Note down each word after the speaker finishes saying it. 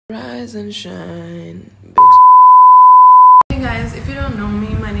Rise and shine, bitch. Hey guys, if you don't know me,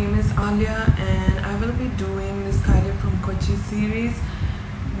 my name is Aaliya and I will be doing this Kylie from Kochi series.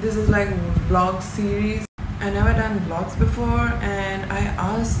 This is like vlog series. I never done vlogs before and I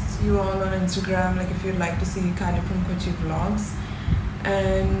asked you all on Instagram like if you'd like to see Kylie from Kochi vlogs,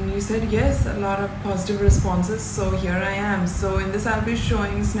 and you said yes, a lot of positive responses, so here I am. So in this I'll be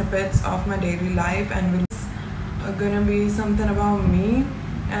showing snippets of my daily life and it's gonna be something about me,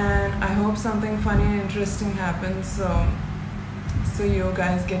 and I hope something funny and interesting happens, so you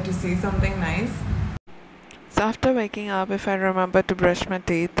guys get to see something nice. So after waking up, if I remember to brush my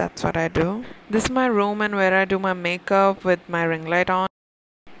teeth, that's what I do. This is my room and where I do my makeup with my ring light on.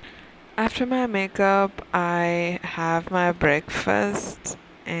 After my makeup, I have my breakfast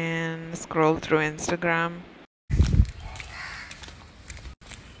and scroll through Instagram.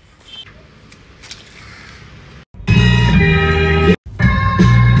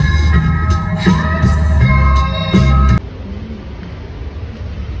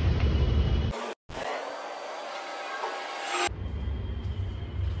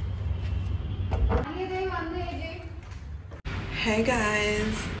 Hey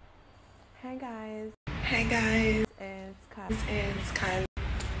guys. Hey guys. Hey guys. It's Kylie.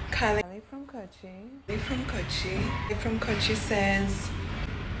 Kylie from Kochi. From Kochi says,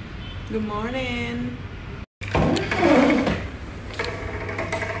 good morning.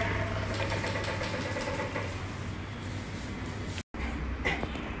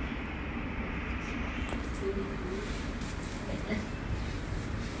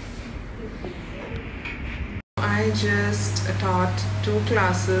 I just taught 2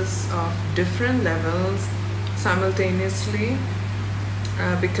 classes of different levels simultaneously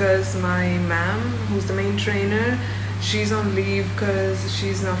because my ma'am, who's the main trainer, she's on leave because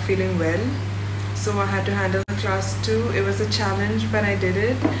she's not feeling well. So I had to handle class 2. It was a challenge, but I did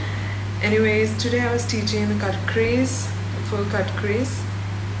it. Anyways, today I was teaching the cut crease, full cut crease.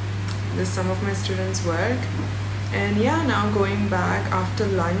 This is some of my students' work. And yeah, now going back after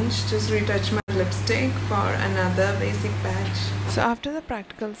lunch, just retouch my lipstick for another basic batch. So after the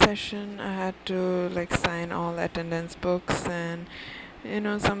practical session, I had to like sign all attendance books and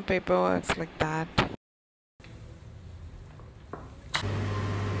some paperwork like that.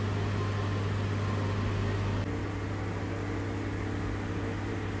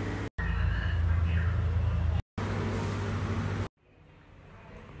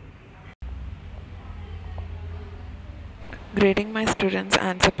 Grading my students'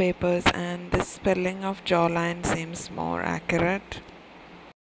 answer papers, and the spelling of jawline seems more accurate.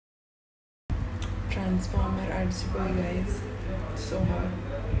 Transformer art super, guys. So hard.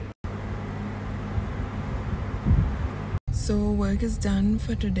 So work is done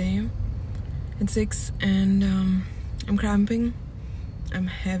for today. It's 6 and I'm cramping. I'm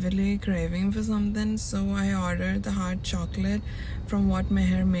heavily craving for something, so I ordered the hot chocolate from What My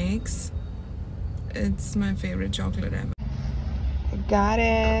Hair Makes. It's my favorite chocolate ever. Got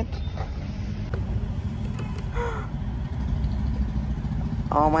it.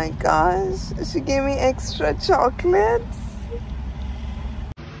 Oh my gosh, she gave me extra chocolates.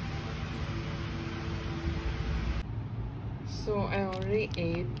 So I already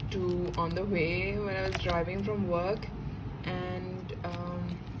ate 2 on the way when I was driving from work, and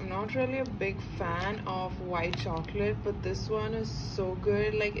I'm not really a big fan of white chocolate, but this one is so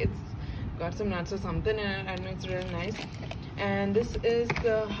good. Like, it's got some nuts or something in it and it's really nice. And this is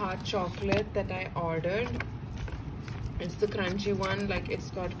the hot chocolate that I ordered. It's the crunchy one, like it's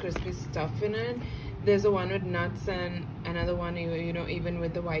got crispy stuff in it. There's a one with nuts and another one, even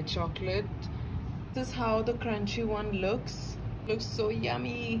with the white chocolate. This is how the crunchy one looks. Looks so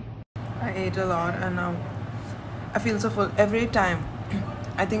yummy. I ate a lot and now I feel so full every time.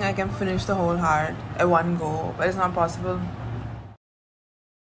 I think I can finish the whole heart at one go, but it's not possible.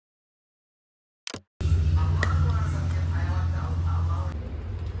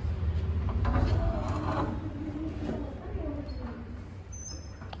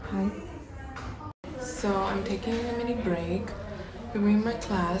 Hi. So I'm taking a mini break between my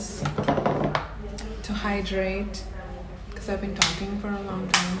class to hydrate because I've been talking for a long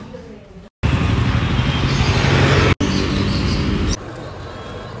time.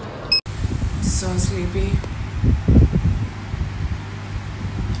 So sleepy.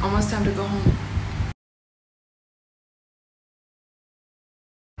 Almost time to go home.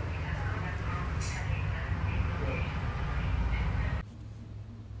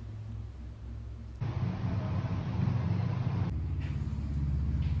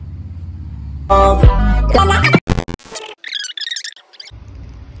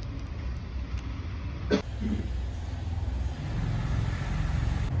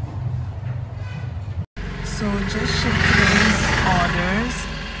 So just shipped today's orders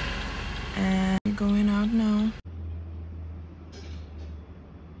and we're going out now.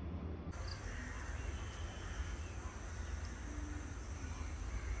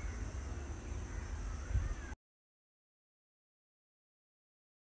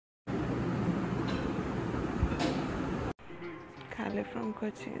 Kylie from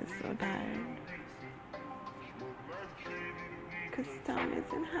Kochi is so tired because Tom is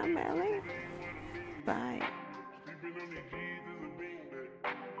in her belly. Bye.